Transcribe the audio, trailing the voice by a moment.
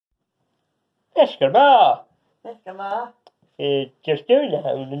Eskerma. Eskerma. Just doing the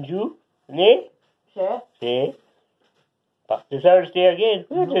hound and you, eh? Sure. Eh? Back to Thursday again.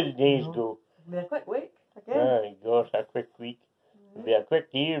 Where did the days go? It'll be a quick week again. My gosh, a quick week. It'll be a quick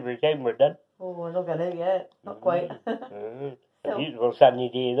year every time we're done. Oh, we're not going out yet. Not quite. A beautiful sunny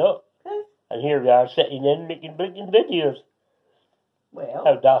day though. Yes. And here we are sitting in making blinking videos. Well,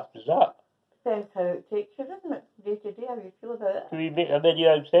 How daft is that? depends how it takes you, doesn't it? Day to day, how you feel about it. Do we make a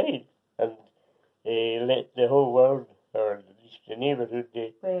video outside and let the whole world, or at least the neighbourhood,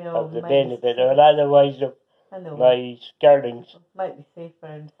 have the benefit, or otherwise of my skirtings? Might be safer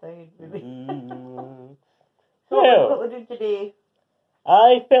inside, maybe. So, well, what we're doing today?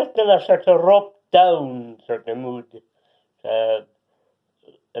 I felt in a sort of rope-down sort of mood.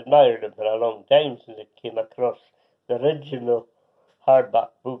 Admired him for a long time since I came across the original hardback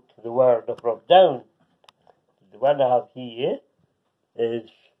book, The World of Rob Down. The one I have here is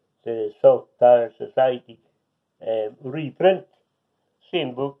the Saltire Society reprint.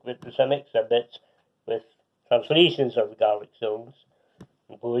 Same book with some extra bits with translations of Gaelic songs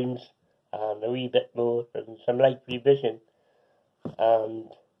and poems and a wee bit more and some light revision.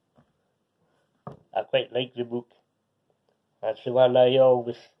 And I quite like the book. That's the one I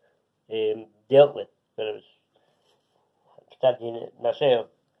always dealt with when I was studying it myself.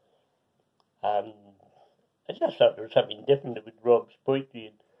 And I just thought there was something different with Rob's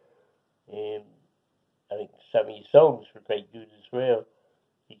poetry. And I think some of his songs were quite good as well.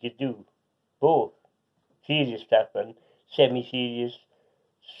 He could do both serious stuff and semi-serious,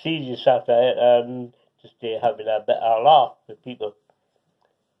 serious satire, and just having a bit of a laugh with people.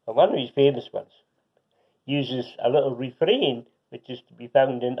 And one of his famous ones uses a little refrain which is to be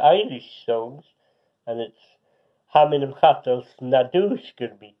found in Irish songs, and it's Haminum Chattels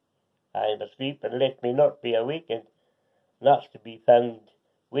Nadushkermi. I am asleep and let me not be awakened. And that's to be found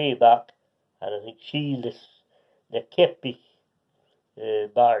way back, and I think Sheila's the Kepi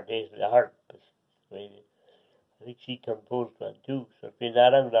bar days with the harp. I think she composed one too, so it's been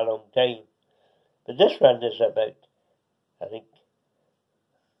around a long time. But this one is about, I think,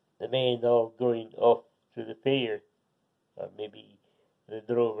 the men all going off to the fair, or maybe the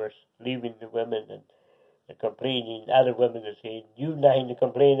drovers leaving the women and they're complaining. Other women are saying, you nothing to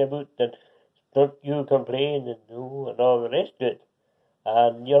complain about, and don't you complain, and no, and all the rest of it.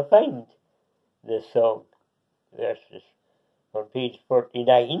 And you'll find the song verses on page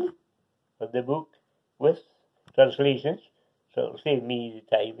 49 of the book with translations, so it'll save me the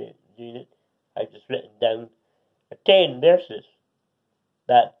time doing it. I've just written down 10 verses.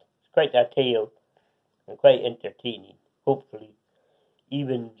 That's quite a tale and quite entertaining, hopefully,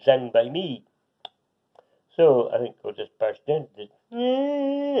 even sung by me. So I think we'll just burst into it.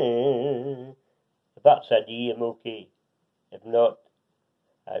 If that's a D, I'm okay. If not,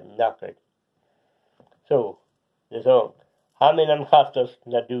 I'm knackered. So, the song, Haminam Chattels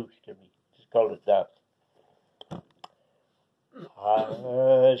Nadushkermi. Just call it that.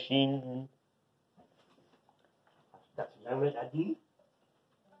 Hashin. That's now with a D.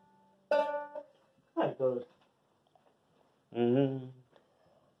 There goes.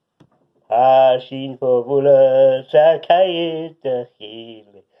 Hashin for Vula Sakayet the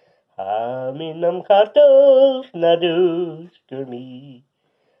Hill. Haminam Chattels Nadushkermi.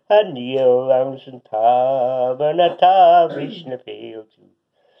 And yo ounce and tabernatorish na fail to.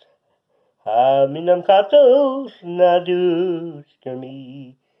 Haminam Chattels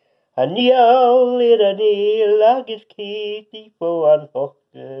Nadushkermi. And yo lira neil agus Katie fo an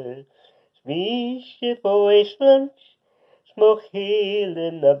hochte. Smishe fo Iceland. Smoke hail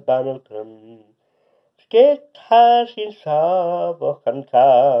in the Bannerton. Sket has in Savach and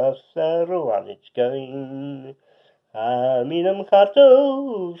Casa Rowanich going. Haminam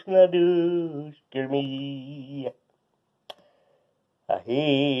Chattels Nadushkermi.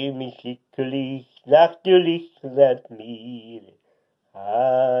 Ahe mi shikulich nachdulich that mir.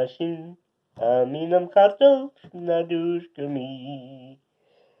 Hashin Haminam Chattels Nadushkermi.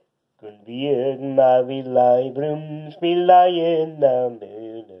 Kun wir ma vi leibrums mi laien na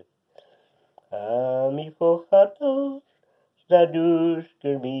mune. Hami fo Chattels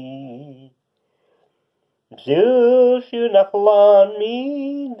Nadushkermi. Zul je nach lan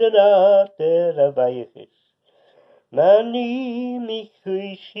mi de nater a weiches. Mani mi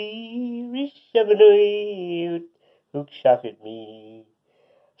chuishi rishabnui hoek shafet mi.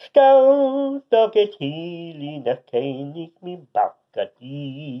 Stout dat het hili na keinig mi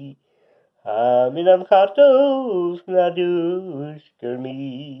bakati. Haminam Chattels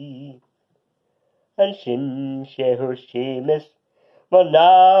Nadushkermi. En sin she her shemes man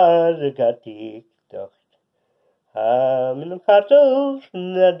nar gatik doch. Min am cartos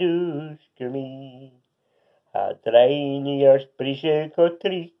na dúsgur mi. A draini ar sprisje ko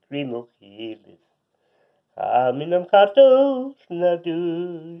trikri mo chilis. Min am cartos na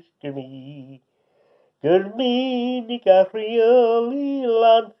dúsgur mi. Gur mi ni ga rioli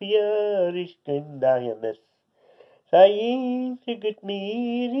lan fierish gundayamis. Sa yin te gut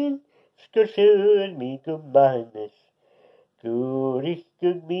mirin skursur mi gumbanis. Gurig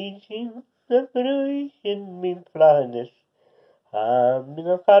gug min na bruishin min flanis. Min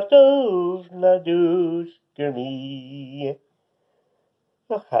am cartos na dúsgur mi.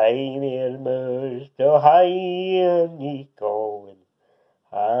 O hai mir murs, o hai ni goin.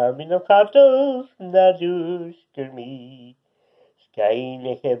 Min am cartos na dúsgur mi.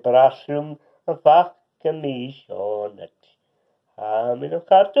 Skynige brasrum a fach mi sionet. Min am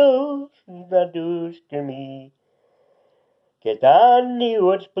cartos na dúsgur mi. Gedani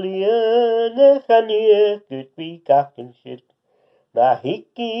woods bliane chanie good we gacken shit. Ma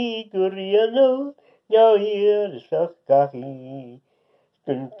hiki guriano, no here is a gachi.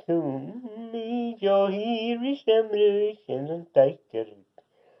 Kun me jo here is emrus and taikerut.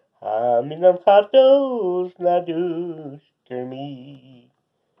 Min am cartos na dúsgur mi.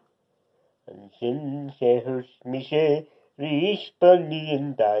 An sin sé hurs mi sé rispani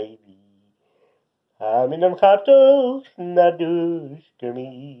and davy. Min am cartos na dúsgur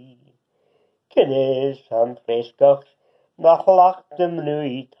mi. Kennis am frescoch nach lachtem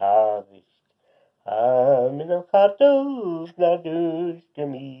lui tavis. Min am cartos na dúsgur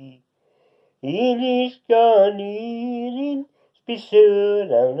mi. Inis gan irin spisur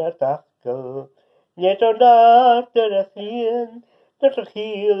an a takel. Net o dater a chien, dat a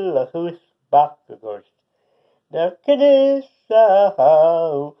chiel a chus bak a gorst. Na kennis a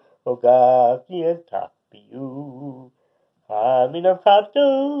hau o gati a tapiu. Min am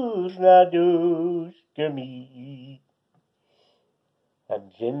cartos na dúsgur mi. An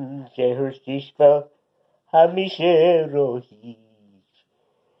sin sé hurstispel ha mi sé rohi.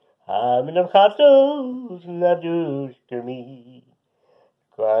 Min am cartos na dúsgur mi.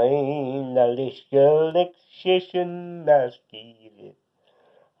 Gwain na lisgel nek session na skile.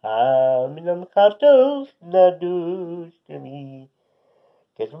 Min am cartos na dúsgur mi.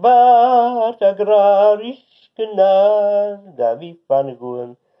 Kes bat a graris gna da vi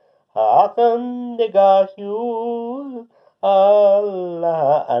fangoen. Hakan de gasju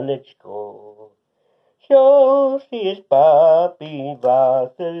alla anetsko. Sjós is papi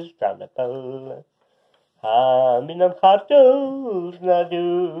vater stranapel. Min am cartos na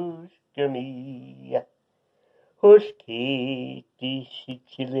dúsgur mi. Huski di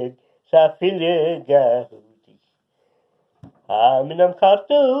sitsileg sa fille gahudi. Min am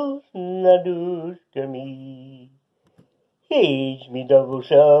cartos na dúsgur mi. Hees mi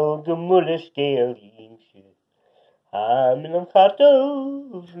dogusel gemuleskel inse. Min am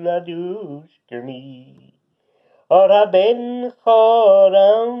cartos na dúsgur mi. Or ha ben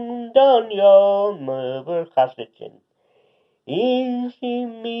choran donn möver chassetjen. Insi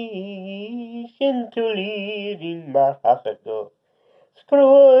mi sin tulirin mar hasago.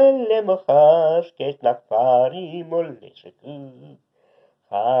 Skruel mo chas get nach fari molesegu.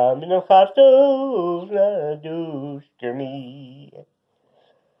 Min am cartos na dúsgur mi.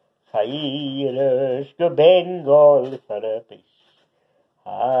 Chailes go Bengal therapist.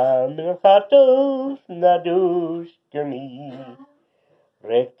 Min am cartos na dúsgur mi.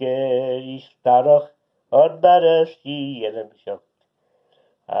 Rekker is starach or baras I elem shocht.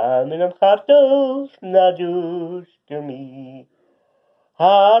 Min am cartos na dúsgur mi.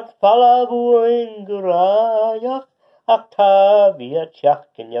 Had palabuin gurayach ach tavi a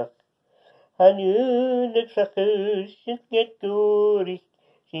tjachkenjach. Han unig sa chusint get gurig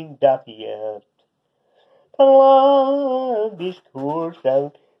sin dafiat. Pala bis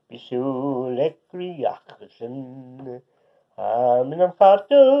koersel bisu lekri achesen. Min am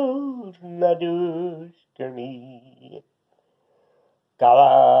cartos na dúsgur mi.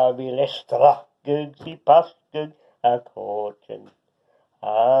 Gala vi lestrachgug si pasgug a korten.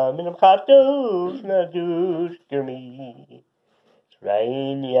 Min am cartos na dúsgur mi.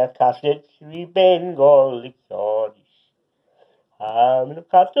 Traini a casset vi Bengal lictoris. Min am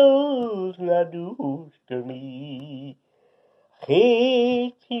cartos na dúsgur mi.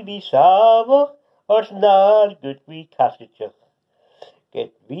 Cheti vi savach or snar gut vi cassetjach.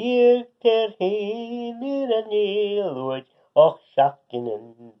 Get vir ter hemir a neelwood och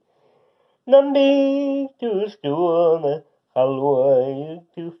schakkenen. Nam big to storme, halloy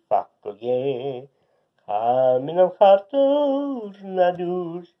to fakkelje. Min am cartos na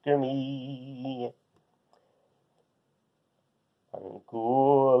dúsgur mi.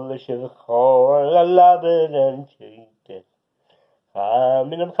 Gŵl sydd chol a labyr yn teitys. A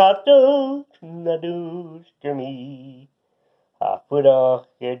mynd am chadw na dŵs gymi. A pwyrach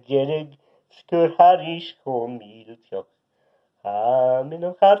y jerig sgwr haris chom mil tioch. A mynd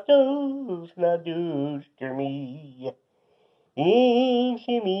am chadw na dŵs gymi. Un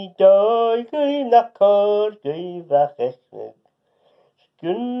sy'n mi doi gwy na cor gwy fach esnyd.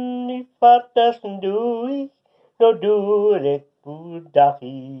 Sgwn i ffartas yn dwy, no dŵr ec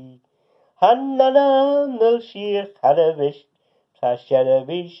bwdachi. Hannan aml sir charafist, ta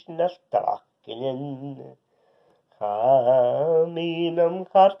siarafist na strachyn. Chamin am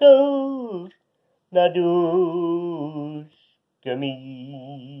chardws na dŵs gymi.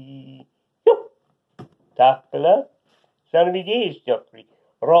 Tafla, sa'n mi ges diolch.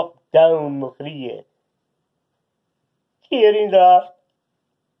 Rock down mo chrie. Cheering that.